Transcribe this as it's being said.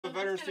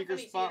veteran sticker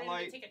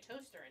spotlight. So you don't even take a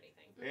toast or anything.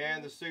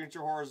 And the signature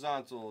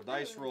horizontal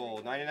dice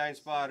roll. 99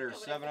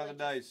 spotters. 7 on the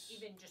dice.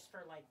 Even just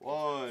for like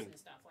 1 and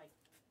stuff like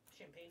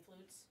champagne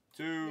flutes.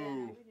 2. Yeah,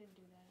 we didn't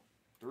do that.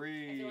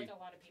 3. I feel like a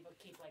lot of people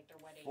keep like their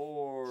wedding.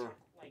 4.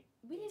 Like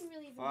we didn't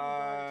really even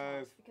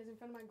 5. because in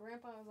front of my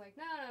grandpa, I was like,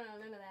 no,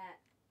 none of that.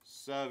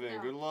 7.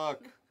 No. Good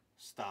luck.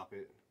 Stop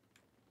it.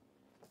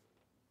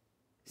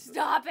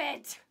 Stop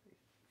it!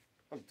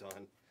 I'm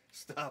done.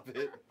 Stop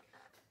it.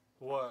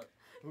 What?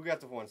 Who got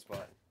the 1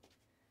 spot?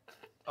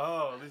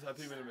 Oh, at least I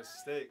think you made a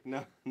mistake.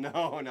 No,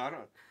 I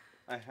don't.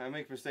 I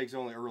make mistakes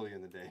only early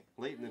in the day.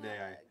 Late in the day,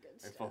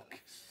 I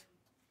focus.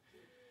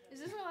 Is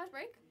this our last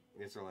break?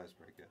 It's our last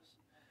break, yes.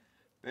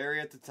 Barry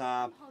at the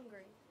top. I'm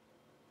hungry.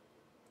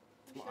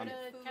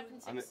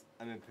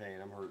 I'm in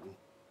pain. I'm hurting.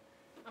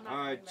 I'm not All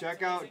right,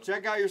 hungry,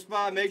 check out your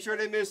spot. Make sure I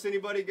didn't miss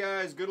anybody,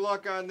 guys. Good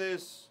luck on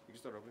this. You can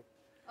start opening.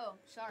 Oh,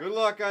 sorry. Good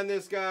luck on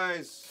this,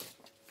 guys.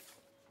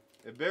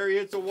 If Barry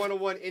hits a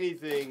 1-1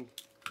 anything,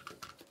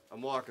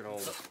 I'm walking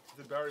home.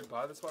 Did Barry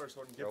buy the spot or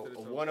someone gifted it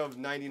to him? 1 of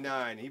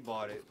 99. He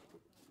bought it.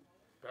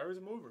 Barry's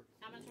a mover.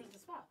 How much was the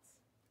spots?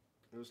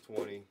 It was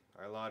 20.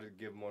 I allowed to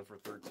give him one for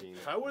 13.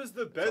 How is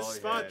the best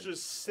spot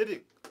just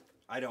sitting?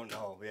 I don't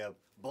know. Yeah,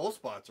 both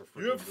spots are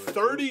freaking You have good.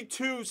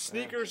 32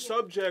 sneaker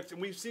subjects,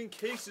 and we've seen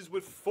cases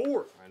with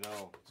 4. I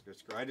know.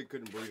 It's good. I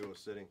couldn't believe it was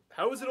sitting.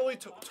 How is it only?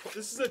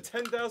 This is a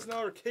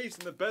 $10,000 case,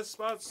 and the best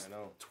spot's I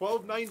know.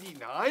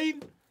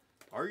 $12.99.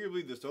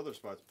 Arguably, this other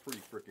spot's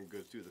pretty freaking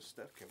good too. The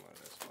Steph came out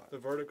of that spot. The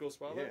vertical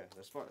spot. Yeah,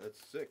 that spot. That's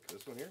sick.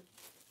 This one here.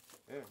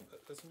 Yeah.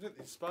 That's what I'm saying.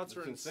 These spots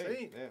are It's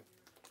insane. Yeah.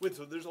 Wait,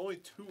 so there's only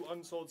 2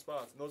 unsold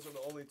spots, and those are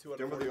the only 2 out of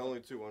Them are 41. the only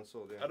 2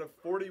 unsold. Yeah. Out of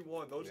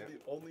 41, those Yeah. are the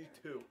only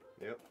 2.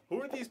 Yep.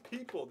 Who are these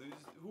people?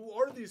 Who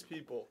are these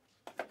people?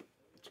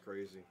 It's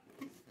crazy.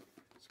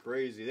 It's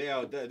crazy.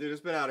 Dude,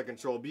 it's been out of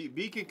control. B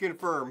can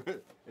confirm.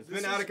 It's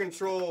been out of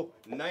control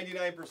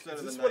 99% of the night.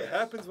 Is this what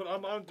happens when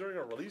I'm on during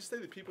a release day?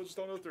 That people just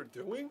don't know what they're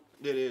doing?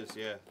 It is,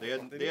 yeah.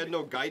 They had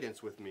no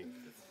guidance with me.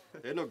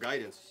 They had no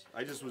guidance.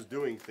 I just was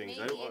doing things.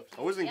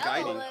 I wasn't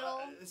guiding.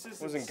 This is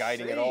Wasn't insane.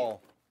 guiding at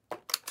all.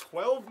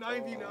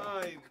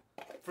 $12.99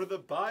 for the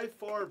by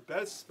far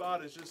best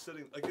spot is just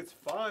sitting. Like, it's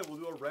fine. We'll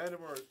do a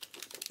random or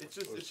it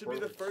should be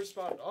the first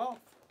spot off.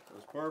 It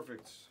was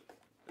perfect.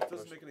 It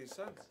doesn't make any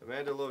sense.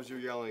 Amanda loves you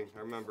yelling. I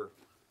remember.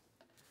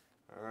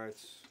 All right.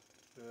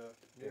 Yeah,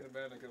 me and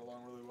Amanda get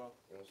along really well.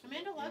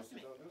 Amanda loves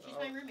me. She's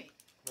my roommate.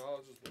 No, I'll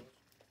just watch.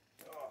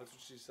 That's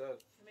what she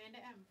said. Amanda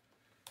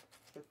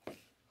M.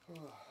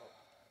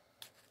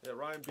 Yeah,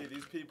 Ryan B.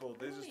 These people,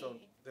 they just don't.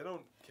 They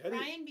don't get it.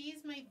 Ryan B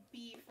is my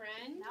B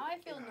friend. Now I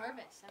feel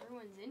nervous.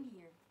 Everyone's in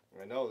here.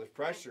 I know. There's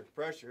pressure.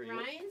 Pressure.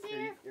 Ryan's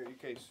here?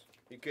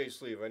 You case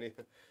sleeve.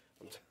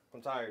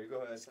 I'm tired. You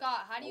go ahead.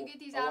 Scott, how do you get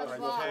these out of the I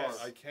box?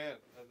 can't.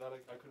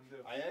 I couldn't do.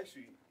 I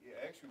actually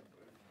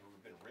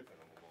we've been ripping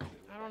them a little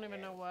bit. I don't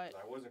even know what.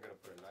 I wasn't gonna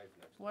put a knife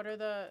next. What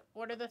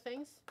are the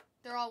things?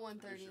 They're all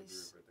There should be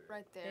 130s right there.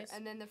 right there. This?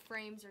 And then the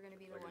frames are going to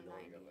be the Like I know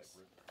you got,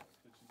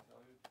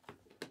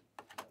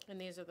 190s. And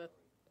these are the.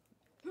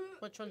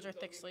 Which ones are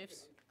thick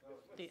sleeves?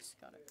 These.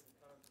 Got it.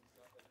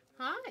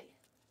 Hi.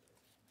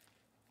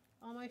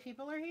 All my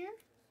people are here.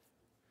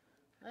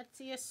 Let's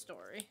see a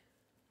story.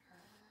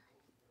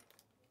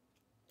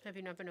 Have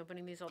you not been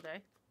opening these all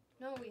day?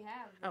 No, we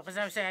have. Oh, because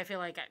I would say I feel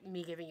like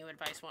me giving you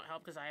advice won't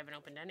help because I haven't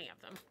opened any of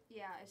them.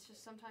 Yeah, it's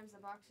just sometimes the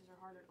boxes are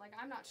harder. Like,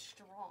 I'm not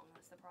strong,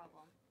 that's the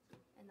problem.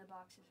 And the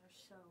boxes are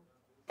so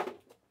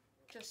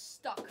just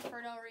stuck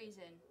for no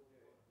reason.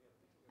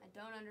 I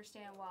don't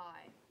understand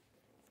why.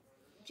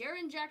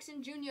 Jaren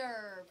Jackson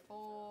Jr.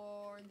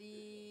 for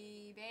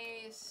the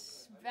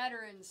base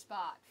veteran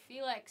spot.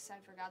 Felix, I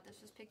forgot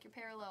this was pick your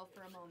parallel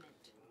for a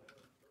moment.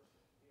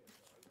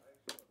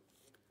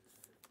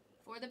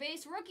 For the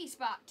base rookie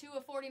spot, 2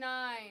 of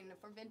 49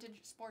 for Vintage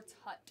Sports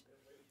Hut.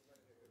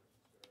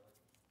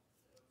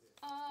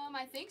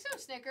 I think so,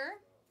 Snicker.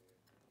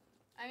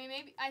 I mean,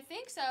 maybe, I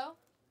think so.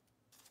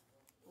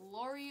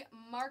 Lori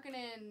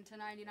Markkinen to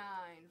 99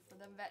 for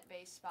the vet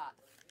base spot.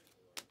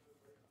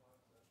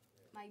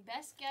 My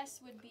best guess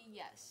would be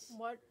yes.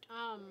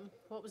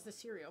 What was the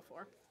serial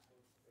for?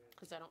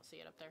 Because I don't see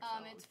it up there. So.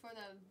 It's for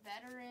the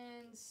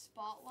veteran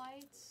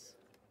spotlights.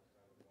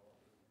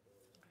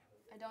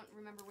 I don't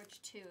remember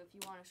which 2. If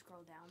you want to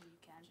scroll down, you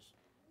can.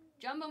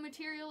 Jumbo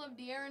material of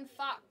De'Aaron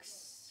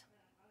Fox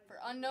for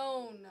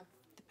unknown.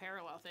 The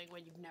parallel thing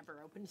when you've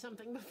never opened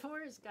something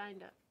before is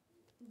kind of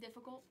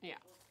difficult. Yeah,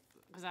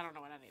 because I don't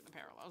know what any of the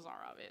parallels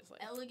are, obviously.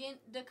 Elegant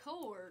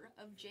decor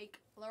of Jake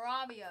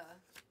LaRavia.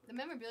 The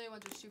memorabilia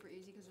ones are super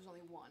easy because there's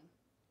only 1.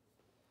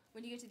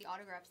 When you get to the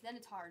autographs, then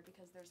it's hard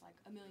because there's like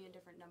a million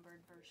different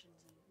numbered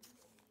versions. And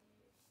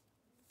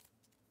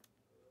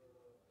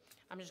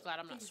I'm just glad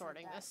I'm not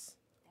sorting this.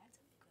 That's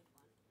a good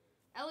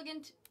one.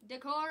 Elegant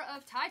decor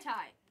of Ty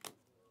Ty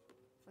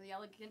for the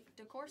elegant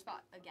decor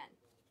spot again.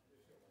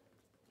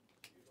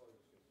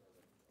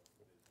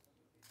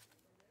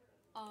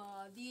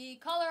 The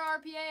color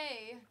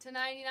RPA to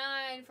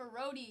 99 for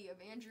Rhodey of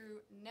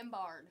Andrew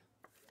Nembard.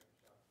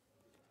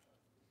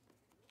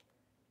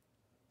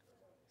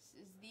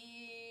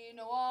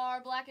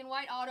 Noir black and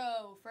white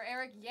auto for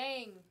Eric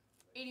Yang.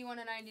 81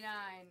 to 99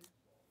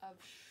 of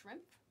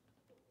Shrimp.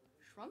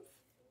 Shrimp?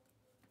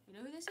 You know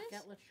who this is?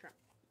 Detlef Shrimp.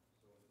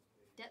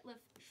 Detlef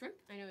Shrimp?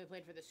 I know he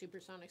played for the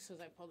Supersonics because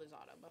I pulled his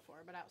auto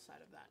before, but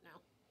outside of that, no.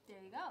 There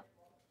you go.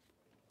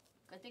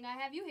 Good thing I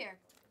have you here.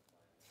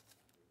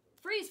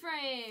 Freeze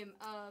frame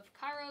of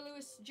Cairo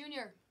Lewis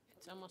Jr.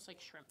 It's almost like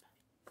shrimp.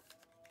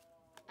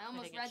 I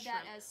almost think read it's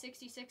that shrimp. as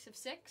 66 of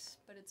 6,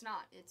 but it's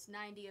not. It's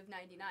 90 of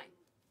 99.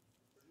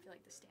 I feel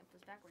like the stamp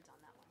was backwards on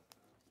that one.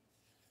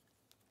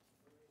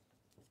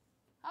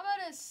 How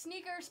about a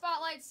sneaker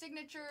spotlight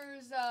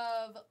signatures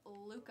of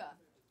Luca?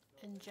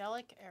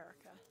 Angelic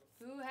Erica.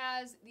 Who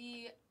has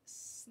the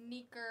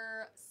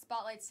sneaker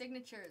spotlight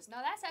signatures? No,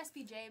 that's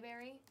SPJ,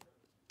 Barry.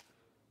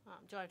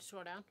 Do I have to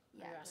scroll down?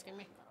 Yeah, Are you go asking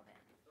down me? a little bit.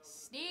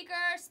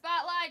 Sneaker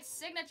spotlight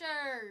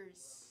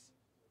signatures.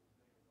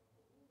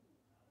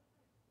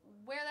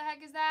 Where the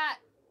heck is that?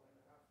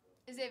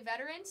 Is it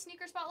veteran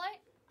sneaker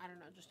spotlight? I don't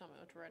know. Just tell me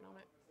what to write on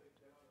it.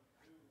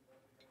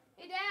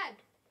 Hey, Dad.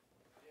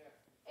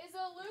 Is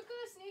a Luca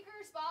sneaker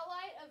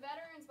spotlight a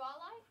veteran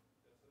spotlight?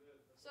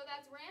 So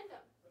that's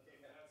random.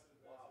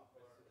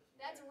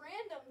 That's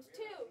random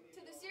too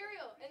to the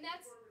cereal, and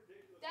that's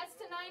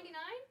to 99.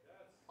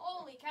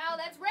 Holy cow!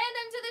 That's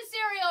random to the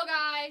cereal,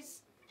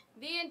 guys.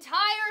 The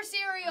entire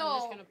cereal. I'm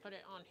just gonna put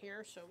it on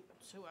here so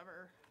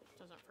whoever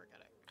doesn't forget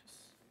it.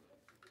 'Cause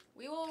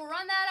We will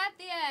run that at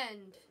the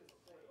end.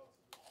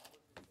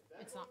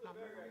 it's not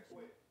numbered.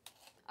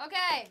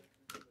 Okay.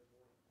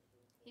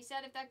 He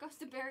said if that goes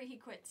to Barry, he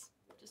quits.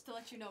 Just to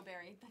let you know,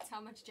 Barry. That's how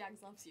much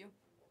Jags loves you.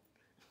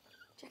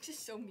 Jags is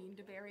so mean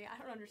to Barry. I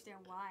don't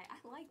understand why.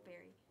 I like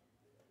Barry.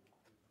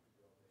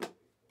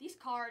 These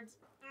cards.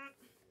 I'm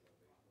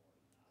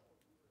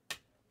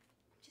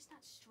just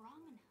not strong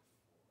enough.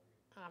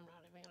 I'm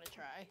not even gonna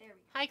try. There we go.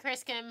 Hi,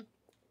 Chris Kim.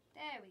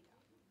 There we go.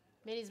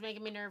 Minnie's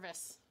making me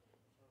nervous.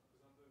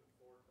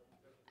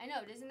 I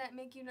know. Doesn't that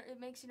make you? It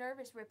makes you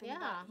nervous ripping.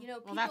 Yeah. The, you know.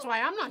 Well, that's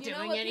why I'm not you know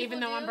doing what it, even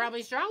people though I'm do?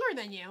 probably stronger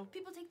than you.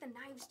 People take the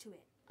knives to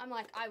it. I'm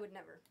like, I would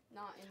never.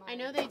 Not in my. I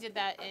know they did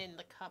that in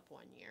the cup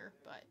one year,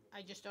 but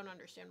I just don't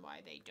understand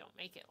why they don't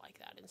make it like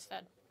that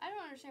instead. I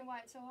don't understand why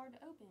it's so hard to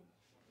open.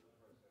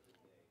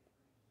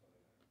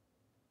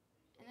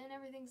 And then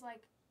everything's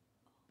like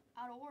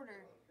out of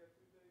order. That's a good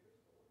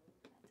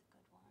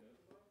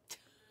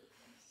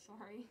one.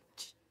 Sorry.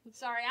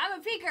 Sorry, I'm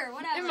a peeker.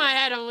 Whatever. In my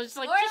head, I was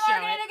like, We're just show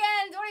marking it. it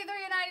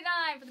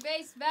again. 23.99 for the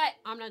base bet.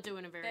 I'm not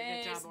doing a very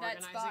good Base job bet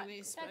organizing spot.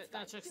 these, That's but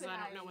that's fine. just Do because it I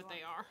how don't know you what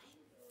they are.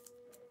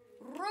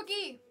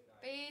 Rookie.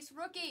 Base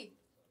rookie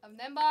of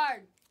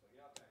Nembard.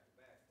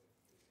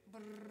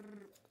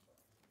 Brrr.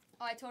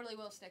 Oh, I totally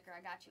will sticker.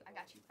 I got you. I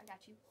got you. I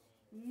got you.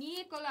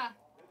 Nicola.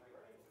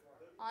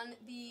 On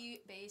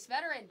the base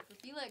veteran for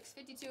Felix.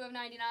 52 of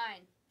 99.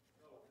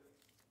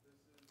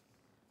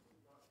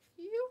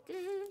 You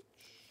can.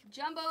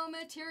 Jumbo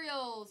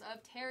Materials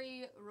of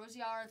Terry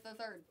Rozier III.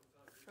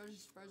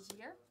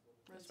 Rozier?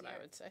 That's what I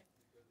would say.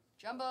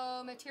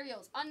 Jumbo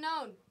Materials.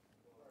 Unknown.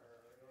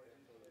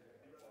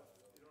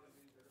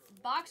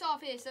 Box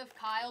office of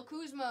Kyle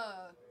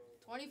Kuzma.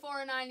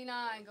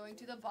 24.99 going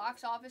to the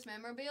box office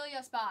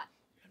memorabilia spot.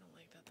 I don't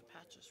like that the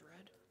patch is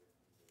red.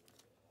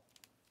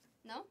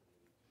 No?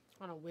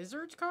 On a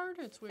Wizards card?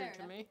 It's weird Fair to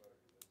enough. me.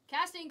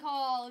 Casting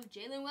call of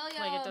Jalen Williams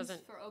Like it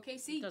doesn't- for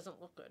OKC. It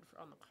doesn't look good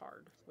on the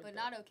card. with But the-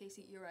 not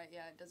OKC. You're right.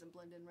 Yeah, it doesn't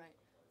blend in right.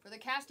 For the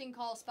casting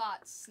call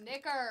spot,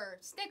 Snicker.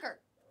 That's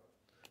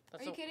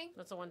Are you the- kidding?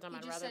 That's the one time You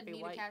I'd just rather said be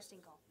need white. a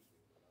casting call.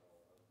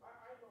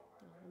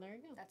 Well, there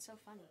you go. That's so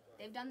funny.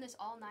 They've done this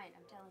all night,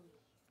 I'm telling you.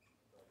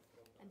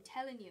 I'm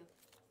telling you.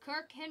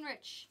 Kirk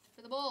Henrich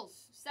for the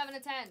Bulls, 7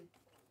 of 10.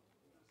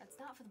 That's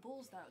not for the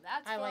Bulls, though.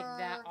 That's I for... like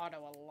that auto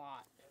a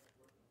lot.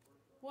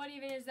 What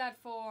even is that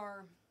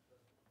for?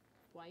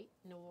 White?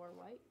 Noir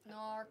white?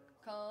 Noir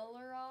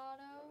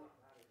Colorado?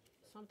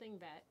 Something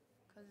bet.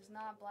 Because it's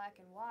not black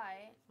and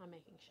white. I'm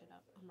making shit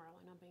up. I'm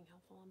really not being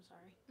helpful. I'm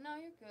sorry. No,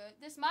 you're good.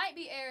 This might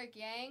be Eric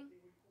Yang.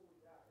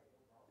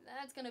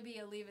 That's going to be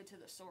a leave it to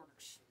the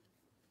sorters.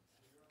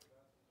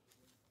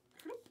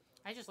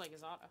 I just like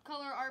his auto.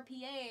 Color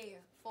RPA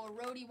for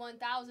Rhodey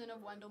 1000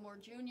 of Wendell Moore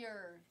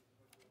Jr.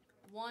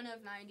 1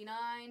 of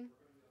 99.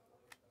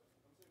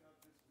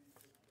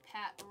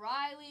 Pat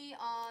Riley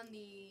on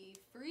the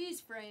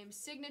freeze frame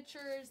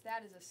signatures.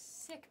 That is a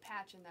sick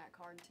patch in that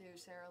card too,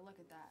 Sarah. Look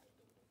at that.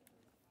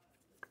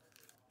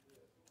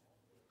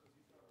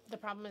 The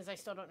problem is I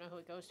still don't know who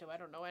it goes to. I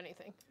don't know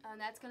anything. And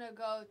that's gonna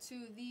go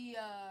to the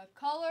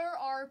color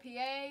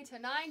RPA to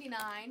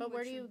 99. But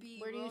where do which you would be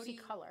see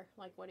Rhodey. color?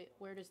 Like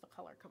where does the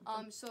color come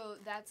from? So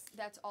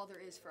that's all there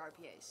is for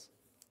RPAs.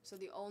 So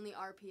the only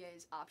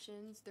RPAs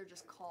options, they're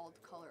just called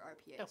color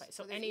RPAs. Okay,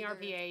 so there's any either-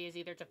 RPA is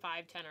either to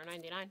 5, 10, or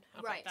 99?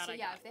 Okay, Right, that so I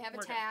yeah, got. if they have a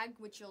We're good. tag,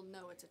 which you'll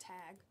know it's a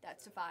tag,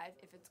 that's to 5.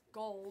 If it's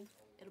gold,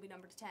 it'll be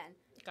numbered to 10.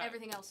 Got it.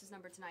 Everything else is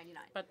numbered to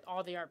 99. But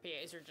all the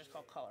RPAs are just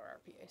called color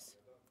RPAs.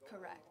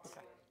 Correct.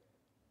 Okay.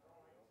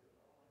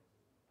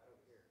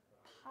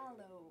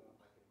 Apollo.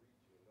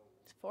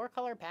 It's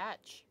 4-color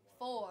patch.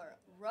 for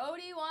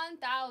Rhodey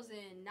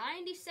 1000,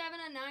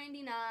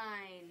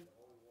 97/99.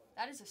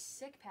 That is a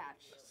sick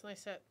patch. It's a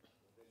nice hit.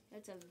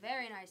 It's a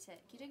very nice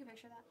hit. Can you take a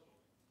picture of that?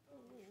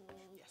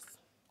 Yes.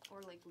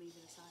 Or like leave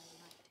it aside and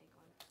not take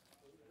one.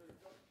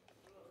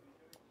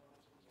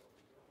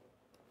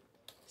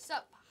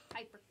 Sup,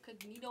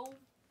 hypercognito,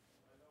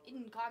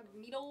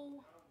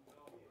 incognito.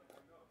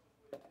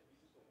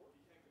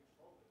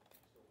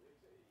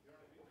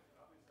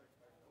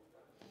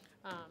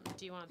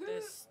 Do you want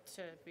this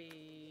to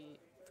be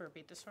for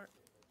Beat the Sort?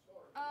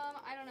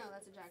 I don't know.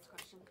 That's a Jack's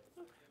question.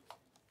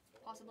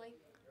 Possibly.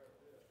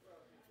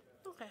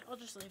 Okay, I'll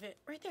just leave it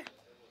right there.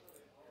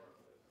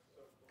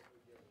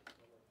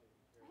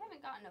 I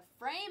haven't gotten a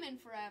frame in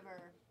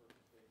forever.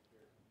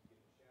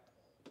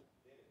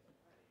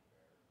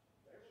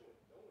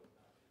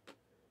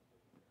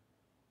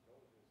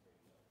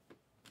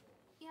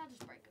 Yeah, I'll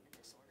just break them in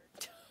this order.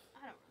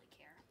 I don't really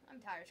care. I'm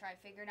tired of trying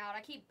to figure it out.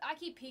 I keep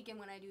peeking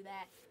when I do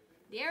that.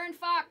 De'Aaron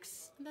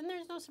Fox. And then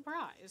there's no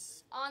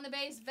surprise. On the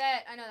base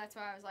vet. I know, that's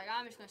why I was like,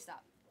 I'm just going to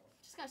stop.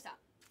 Just going to stop.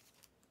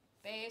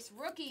 Base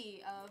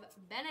rookie of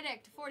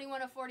Benedict,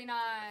 41/49.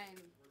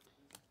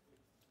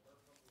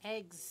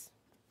 Eggs.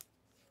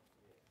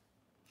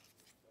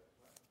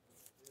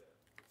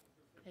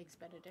 Eggs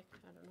Benedict.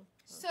 I don't know.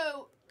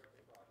 So,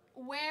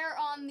 where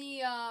on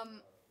the,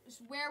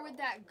 where would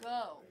that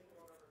go?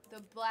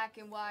 The black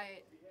and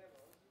white.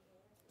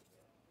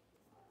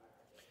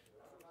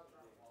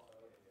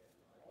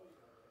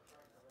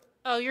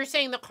 Oh, you're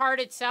saying the card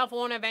itself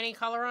won't have any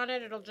color on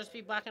it? It'll just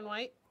be black and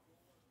white?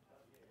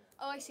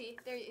 Oh, I see.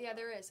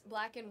 There is.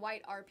 Black and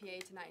white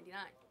RPA to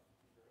 99.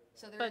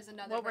 So there is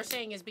another what we're version.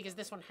 saying is because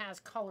this one has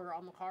color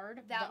on the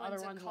card, That the one's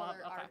other a ones will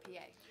color have, okay.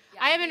 RPA.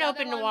 Yeah, I haven't the other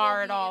opened one Noir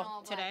will at be in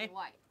all black today. and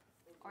white.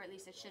 Or at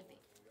least it should be.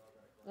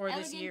 Or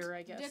this Elegant year,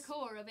 I guess.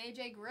 Decor of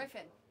AJ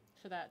Griffin.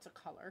 So that's a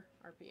color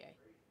RPA.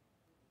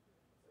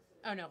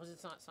 Oh, no, because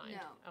it's not signed.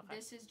 No, Okay.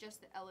 this is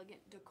just the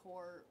Elegant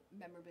Decor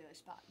memorabilia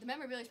spot. The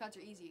memorabilia spots are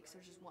easy because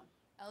there's just one.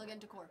 Elegant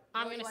Decor.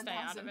 I'm Rhodey going to stay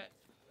out of 1000. it.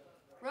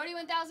 Rhodey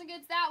 1000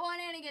 gets that one,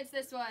 and he gets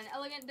this one.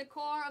 Elegant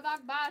Decor of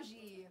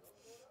Akbaji.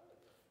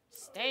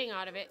 Staying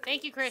out of it.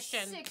 Thank you,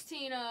 Christian.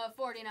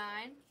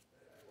 16/49.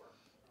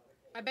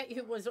 I bet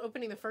you was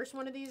opening the first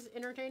one of these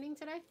entertaining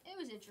today. It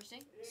was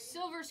interesting.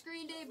 Silver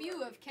screen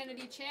debut of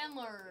Kennedy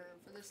Chandler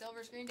for the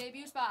silver screen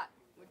debut spot,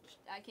 which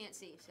I can't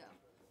see, so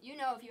you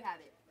know if you have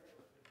it.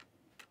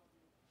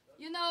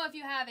 You know if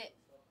you have it.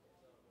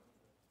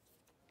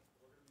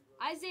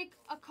 Isaac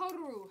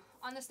Okoro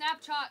on the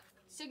Snapchat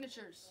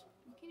signatures.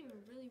 You can't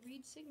even really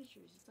read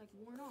signatures. It's like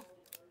worn off.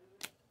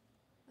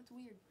 That's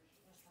weird.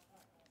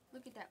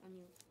 Look at that when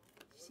you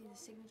see the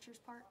signatures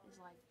part is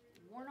like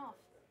worn off.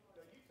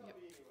 Yep.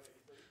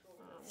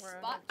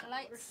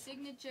 Spotlight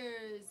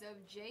signatures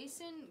of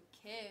Jason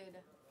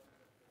Kidd.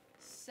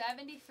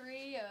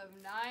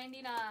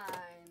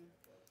 73/99.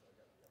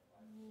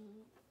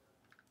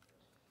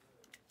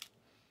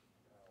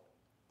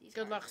 These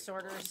Good cards luck, are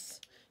sorters.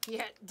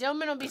 Yeah,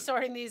 Dillman will be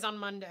sorting these on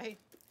Monday.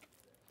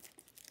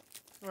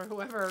 Or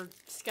whoever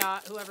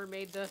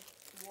made the...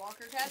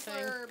 Walker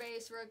Kessler,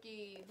 base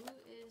rookie. Who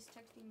is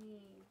texting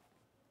me?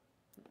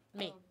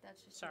 Me. Oh,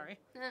 that's just Sorry.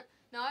 me.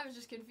 No, I was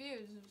just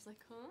confused. I was like,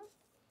 huh?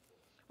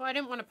 Well, I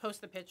didn't want to post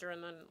the picture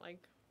and then,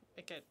 like,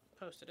 it get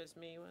posted as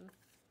me when...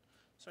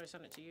 So I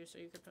sent it to you so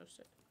you could post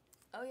it.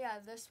 Oh, yeah,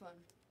 this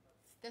one.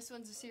 This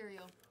one's a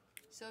cereal.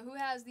 So who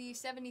has the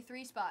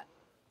 73 spot?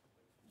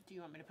 Do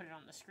you want me to put it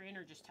on the screen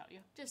or just tell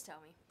you? Just tell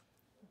me.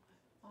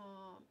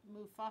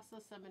 Mufasa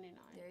 79.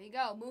 There you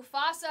go.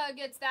 Mufasa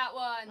gets that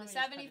one. The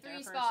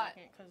 73 spot.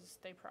 Because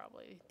they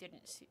probably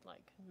didn't see,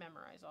 like,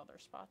 memorize all their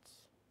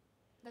spots.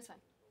 That's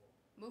fine.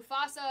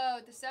 Mufasa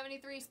with the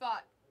 73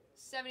 spot.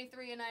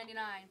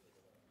 73/99.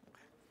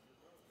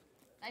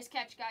 Nice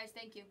catch, guys.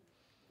 Thank you.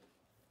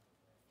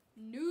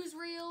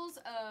 Newsreels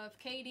of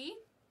KD.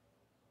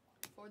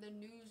 For the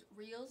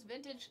newsreels.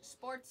 Vintage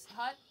Sports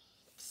Hut.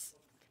 Psst.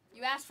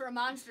 You asked for a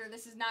monster.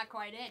 This is not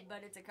quite it,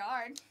 but it's a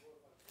card.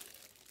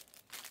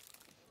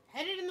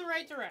 Headed in the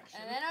right direction.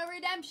 And then a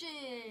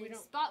redemption.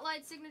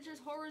 Spotlight Signatures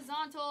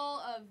Horizontal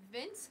of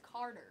Vince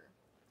Carter.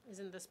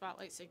 Isn't the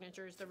Spotlight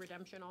Signatures the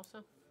redemption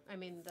also? I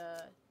mean,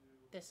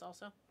 this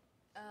also?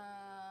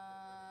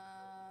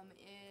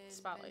 Is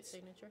Spotlight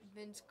Signature?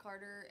 Vince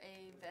Carter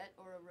a vet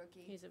or a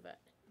rookie? He's a vet.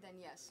 Then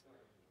yes.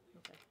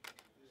 Okay.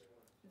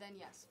 Then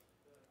yes.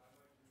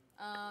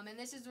 And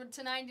this is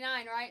to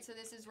 99, right? So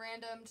this is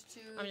randomed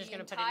to I'm just the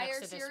going to put it entire next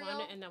to this cereal.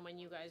 one, and then when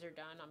you guys are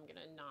done, I'm going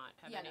to not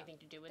have anything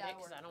to do with it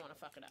that'll because work. I don't want to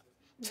fuck it up.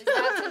 Is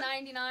that to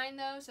 99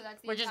 though? So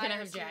that's the We're just going to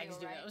entire have Jags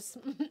cereal, do right? those.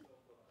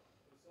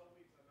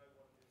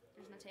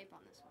 There's no tape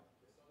on this one.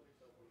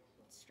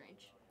 It's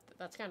strange.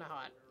 That's kind of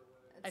hot.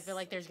 I feel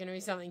like there's going to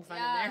be something fun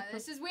in Yeah, there.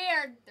 this is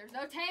weird. There's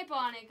no tape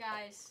on it,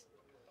 guys.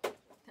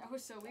 That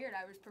was so weird.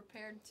 I was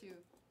prepared to.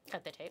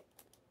 Cut the tape.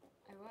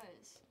 I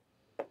was.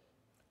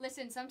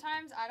 Listen,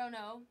 sometimes, I don't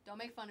know. Don't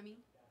make fun of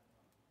me.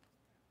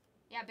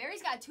 Yeah,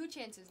 Barry's got 2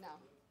 chances now.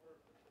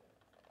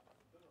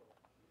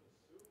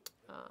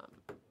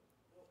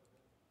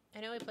 I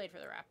know he played for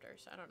the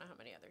Raptors. I don't know how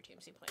many other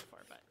teams he played for,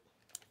 but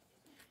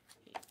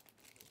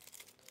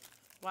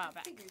wow, I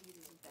back. figured he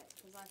was a vet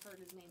because I've heard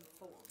his name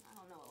before. I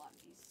don't know a lot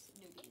of these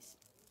newbies.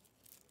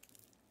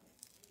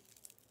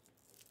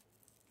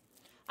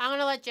 I'm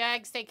gonna let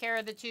Jags take care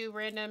of the 2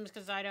 randoms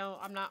because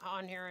I'm not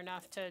on here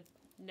enough to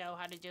know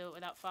how to do it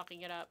without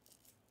fucking it up.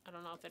 I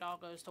don't know if it all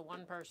goes to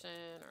one person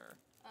or.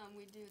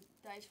 We do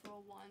dice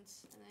roll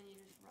once, and then you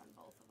just run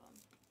both of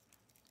them.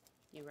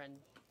 You run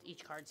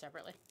each card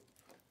separately.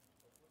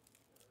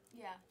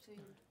 Yeah. So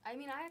I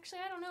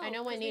don't know. I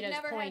know when 'cause we've Nita's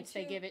never had points,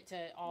 they 2 give it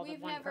to all the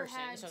we've one never person,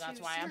 had so that's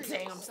 2 why I'm cereals,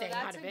 saying I'm so staying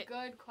out of it.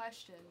 That's a good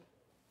question.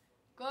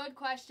 Good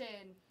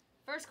question.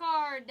 First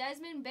card,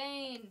 Desmond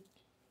Bain,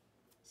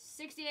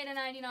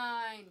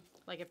 68/99.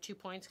 Like if 2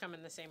 points come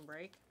in the same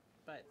break,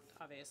 but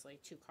obviously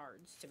 2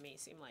 cards to me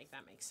seem like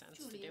that makes sense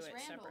to do Julius it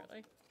Randle.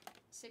 separately.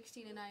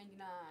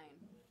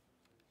 16/99.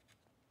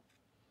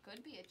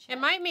 Could be a check. It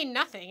might mean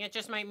nothing. It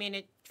just might mean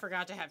it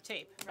forgot to have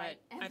tape. Right.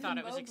 But I Evan thought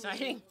it was Mobley.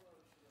 exciting.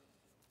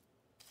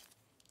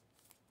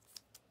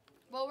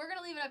 Well, we're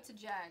gonna leave it up to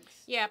Jags.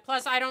 Yeah.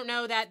 Plus, I don't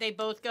know that they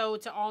both go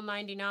to all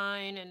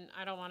 99, and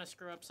I don't want to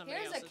screw up somebody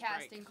Here's else's a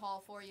casting break.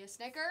 call for you,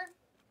 Snicker.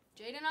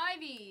 Jaden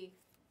Ivey,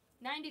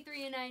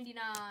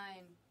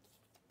 93/99.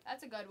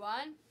 That's a good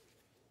one.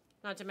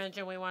 Not to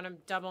mention, we want to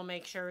double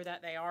make sure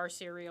that they are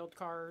serialed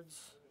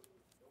cards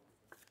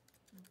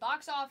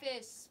Box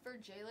office for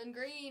Jalen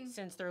Green.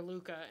 since they're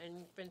Luka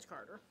and Vince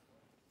Carter.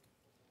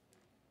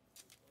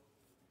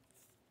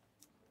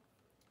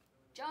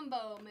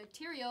 Jumbo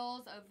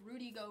materials of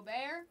Rudy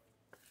Gobert.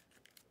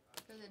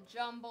 There's a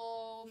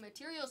jumbo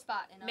material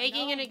spot in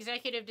Making an unknown.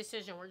 executive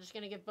decision. We're just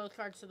going to give both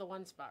cards to the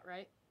one spot,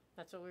 right?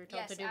 That's what we were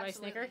told Yes, to do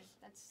absolutely. by Snickers?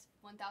 That's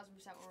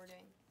 1000% what we're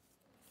doing.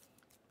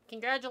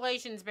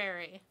 Congratulations,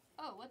 Barry.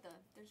 Oh, what the?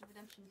 There's a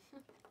redemption.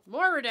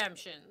 More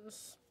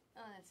redemptions.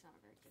 Oh, that's not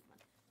a very good one.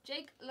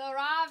 Jake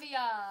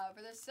LaRavia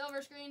for the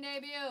silver screen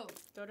debut.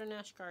 Go to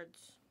Nash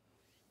cards.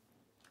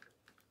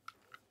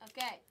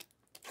 Okay.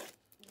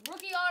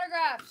 Rookie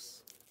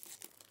autographs.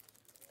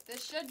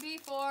 This should be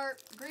for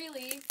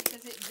Greeley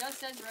because it just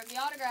says rookie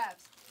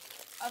autographs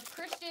of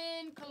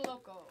Christian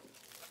Coloco.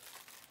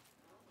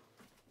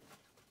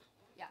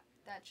 Yeah,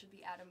 that should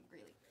be Adam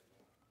Greeley.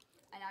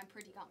 And I'm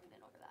pretty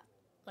confident over that.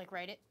 Like,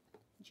 write it.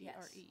 Yes,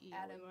 G-R-E-E-L-E-Y.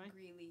 Adam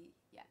Greeley,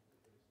 yeah.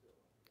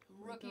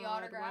 Oh my Rookie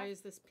God, autograph why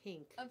is this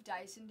pink? of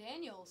Dyson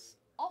Daniels.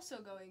 Also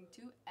going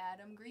to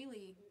Adam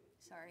Greeley.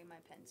 Sorry, my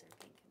pens are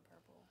pink and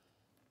purple.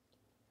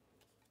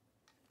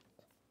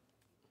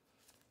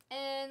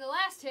 And the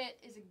last hit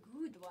is a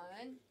good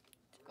one.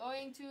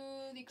 Going to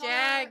the color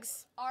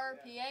Jags.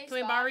 RPA Can we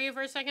spot. borrow you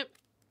for a second?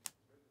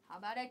 How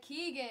about a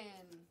Keegan?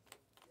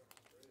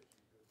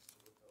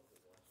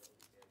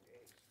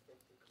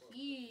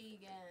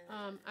 Keegan.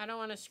 I don't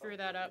want to screw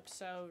that up,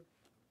 so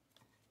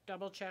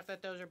double check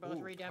that those are both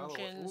Ooh,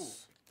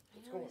 redemptions.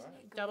 What's going on?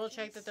 Double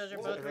check that those are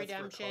What? both And that's for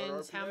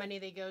redemptions, color how RPA? many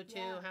they go to,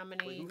 Yeah. how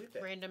many Wait, who did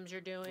that? randoms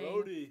you're doing.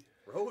 Brody.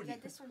 Brody. Yeah,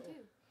 this one too.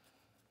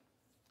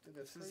 Dude,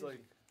 This that's is crazy.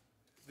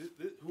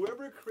 like,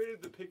 whoever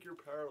created the pick your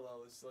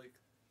parallel is like,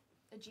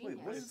 A genius.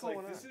 what is it's going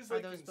like, on? this is Are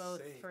like those insane.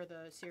 both for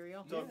the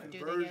cereal? Yeah. Do they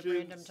get random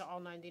Conversions. to all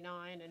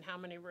 99? And how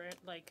many,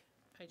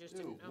 I just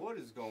Dude, didn't know. what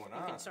is going You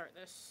on? can start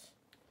this.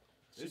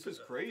 This is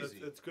crazy.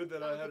 It's good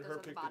that Oh, I had look at her those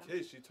at the pick the bottom.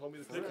 case. She told me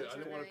to pick it. I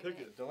didn't want to Very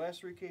pick it. The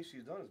last 3 cases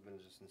she's done has been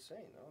just insane.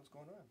 No, what's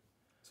going on?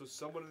 So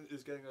someone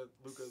is getting a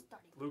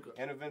Luca.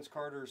 And Vince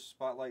Carter's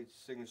spotlight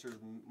signatures.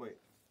 Wait,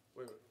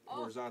 Wait. Oh,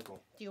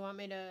 horizontal. Do you want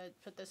me to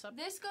put this up?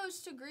 this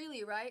goes to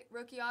Greeley, right?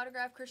 Rookie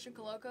autograph, Christian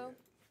Coloco.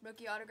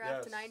 Rookie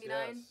autograph to Yes,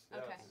 99. yes,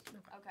 Okay. yes.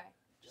 Okay.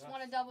 Just Yes.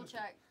 want to double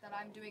check that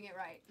I'm doing it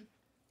right.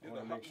 I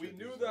wanna make sure We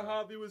knew these the are-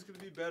 hobby was going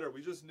to be better.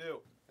 We just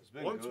knew. It's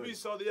been Once good. we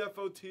saw the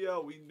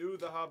FOTL, we knew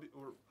the hobby,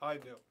 or I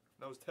knew.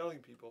 And I was telling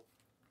people.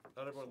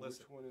 Not everyone So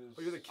listened. which one is?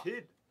 Oh, you're the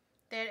kid.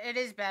 It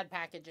is bad Is he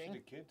packaging. the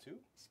kid too?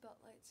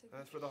 Spotlight signature.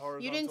 That's for the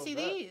horizontal. You didn't see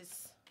vet.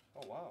 these.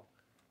 Oh wow.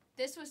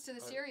 This was to the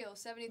cereal,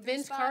 73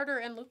 Vince spot. Carter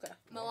and Luca.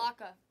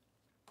 Malacca.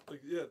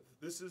 Like, yeah,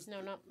 this is. No,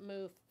 not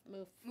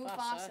Mufasa.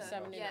 Mufasa.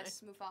 79.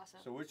 Yes,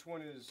 Mufasa. So which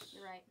one is?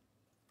 You're right.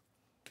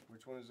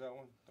 Which one is that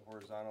one? The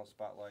horizontal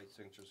spotlight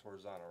signatures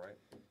horizontal, right?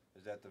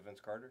 Is that the Vince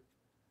Carter?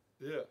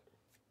 Yeah,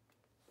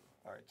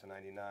 All right, to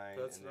 99.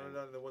 that's and 99.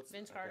 then And then what's.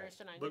 Vince Okay. Carter's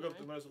to 99. Look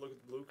up. Might as well look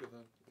at the Luca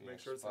then. yeah, Make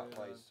sure it's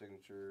spotlight 99.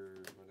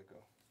 signature. Where'd it go?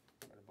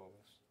 Right above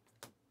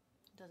us.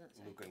 Doesn't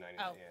say. Luca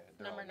 99. Oh, yeah,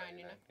 they're number all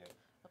 99. Yeah.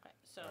 Okay,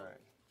 so All right.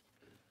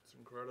 It's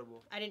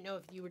incredible. I didn't know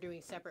if you were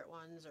doing separate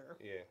ones or.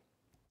 Yeah.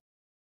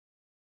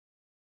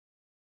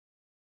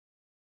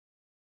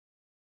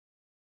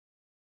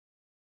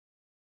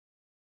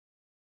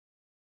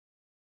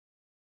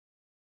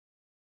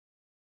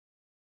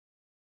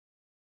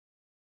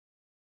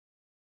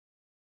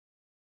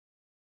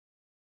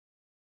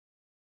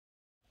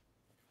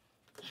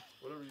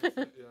 Whatever you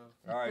think,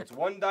 yeah. All right, it's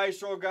 1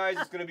 dice roll, guys.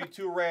 It's gonna be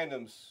 2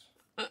 randoms.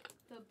 The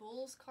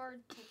Bulls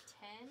card to 10.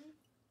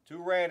 2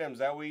 randoms.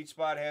 That way each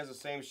spot has the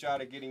same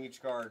shot at getting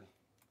each card.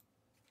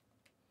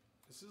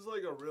 This is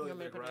like a really want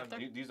me to big put it up random.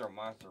 there? These are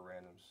monster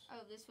randoms. Oh,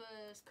 this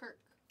was Kirk.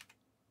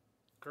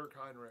 Kirk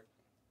Heinrich.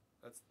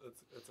 That's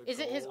a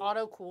Isn't his gold.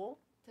 auto cool?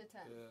 To 10.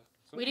 Yeah.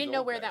 Some We of these didn't know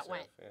old where guys that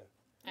went. have,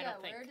 I Yeah,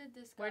 don't think. where did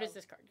this go? Where does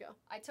this card go?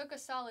 I took a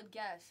solid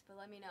guess, but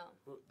let me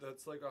know.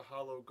 That's like a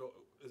hollow gold.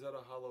 Is that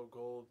a hollow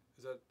gold?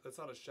 That's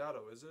not a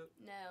shadow, is it?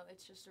 No,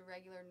 it's just a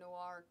regular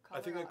noir color.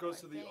 I think that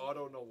goes to the think.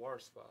 auto noir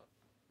spot.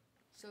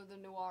 So the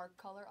noir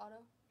color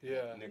auto?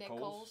 Yeah. Nick Nick Coles?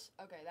 Coles?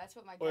 Okay, that's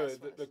what my Wait, guess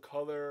was. the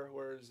color.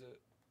 Where is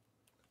it?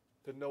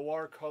 The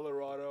noir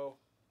color auto.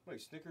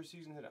 Wait, Snickers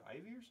season hit an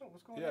Ivy or something?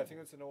 What's going on? Yeah, I think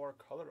it's a noir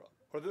color auto.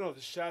 Or no,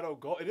 the shadow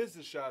gold. It is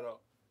the shadow.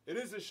 It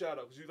is the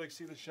shadow because you like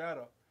see the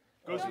shadow.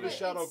 Goes no, to the but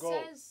shadow it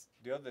gold. Says,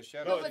 The other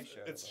shadow. No, No, but-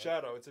 it's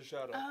shadow. It's a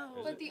shadow. Oh.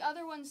 Is but it? the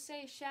other ones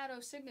say shadow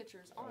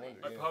signatures on it.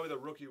 wonder. Yeah. Probably the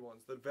rookie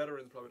ones. The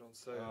veterans probably don't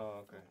say it.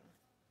 Oh, okay.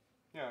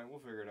 Yeah, we'll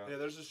figure it out. Yeah,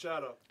 there's a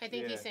shadow. I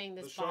think Yeah. he's saying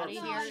this The sharp body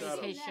is here the is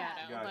shadow. his Yeah.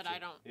 shadow, but Gotcha. I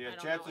don't. Yeah, I don't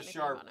Chance know is anything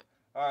sharp. about it.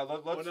 All right,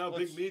 let's. Well, now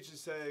let's, Big Meech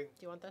is saying.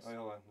 Do you want this? Wait,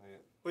 hold on.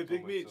 Wait,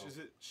 Big Meech, is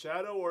it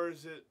shadow or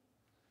is it?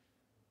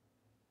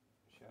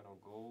 Shadow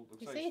gold. Looks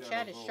He's like saying shadow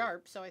Chad is gold.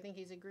 sharp, so I think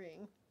he's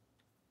agreeing.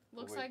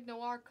 Looks wait. like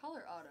noir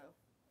color auto.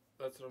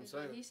 That's what I'm Is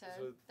saying. what he said.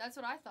 So That's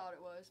what I thought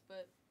it was,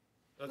 but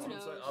that's Who what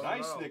I'm saying. knows? I don't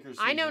Nice know. Snickers.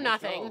 I know season.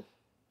 Let's nothing. go.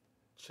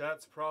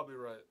 Chat's probably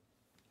right.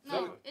 no,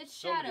 Somebody- it's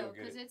somebody shadow will get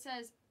because it. it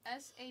says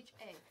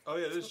SHA. Oh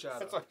yeah, it is shadow.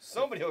 That's like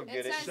somebody will get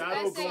It it. says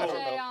Shadow SHA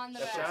gold. on the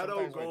That's back. why Shadow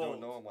sometimes when I gold.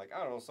 don't know. I'm like, I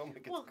don't know. Somebody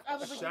gets. Well, I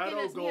was like, Shadow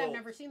goodness me, I've gold.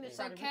 never seen this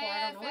So card before.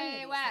 I don't know any KFA of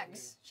these wax.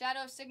 things.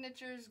 Shadow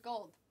signatures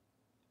gold.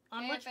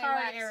 On which KFA card,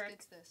 wax Eric?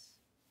 gets this.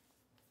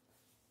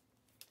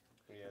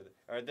 Yeah.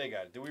 All right, they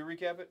got it. Do we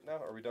recap it now?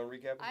 Are we done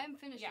recapping? I am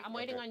finished. Yeah, I'm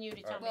with waiting Okay. on you to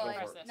All tell right, me Well, to go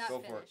press for it. this. not Go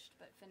for it. finished,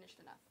 but finished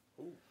enough.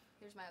 Ooh.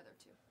 Here's my other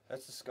two.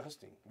 That's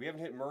disgusting. We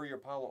haven't hit Murray or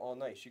Powell all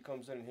night. She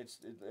comes in and hits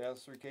the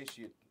last 3K.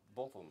 She hit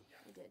both of them.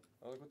 I did.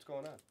 I was like, what's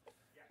going on?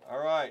 All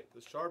right.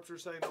 The sharps are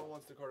saying no one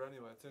wants the card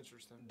anyway. It's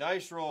interesting.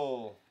 Dice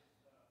roll.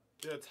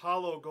 Yeah, it's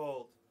hollow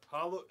gold.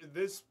 Hollow.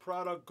 This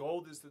product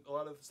gold is a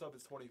lot of the stuff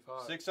is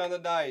 25. 6 on the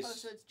dice. Oh,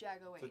 so it's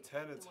Jago 8. The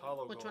 10 it's The one.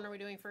 hollow Which gold. one are we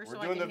doing first? We're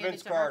so I doing the can hand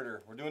Vince it to her?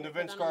 Carter. We're doing the Put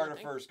Vince it on another Carter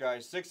thing. first,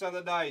 guys. 6 on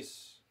the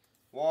dice.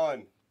 1,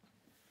 And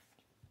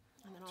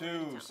then I'll write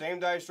it 2. down. Same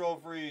dice roll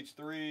for each.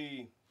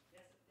 3,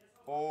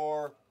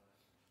 4,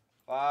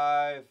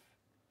 5,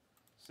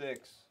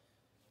 6.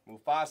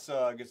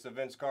 Mufasa gets the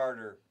Vince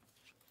Carter.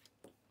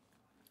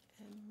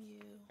 MU.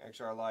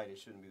 Actually, I lied. It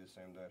shouldn't be the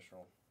same dice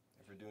roll.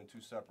 If you're doing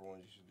 2 separate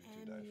ones, you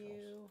should do 2 dice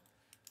rolls. MU.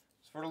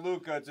 It's for the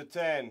Luca. It's a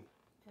 10.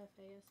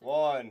 FAS.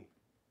 1,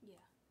 Yeah.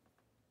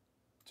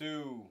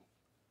 2,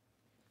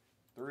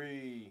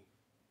 3,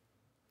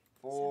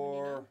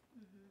 4,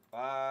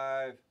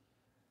 5,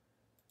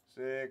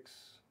 6,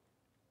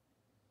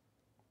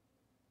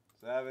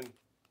 7,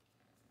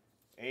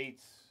 8,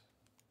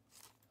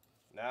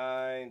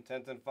 9,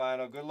 10th and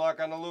final. Good luck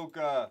on the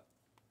Luca.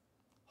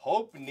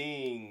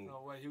 Hopening.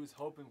 No way, he was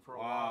hoping for a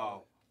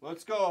Wow. while.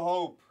 Let's go,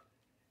 Hope.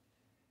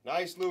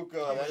 Nice Luca.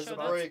 How That many is a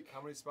spots? break.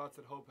 How many spots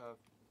did Hope have?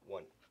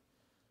 1.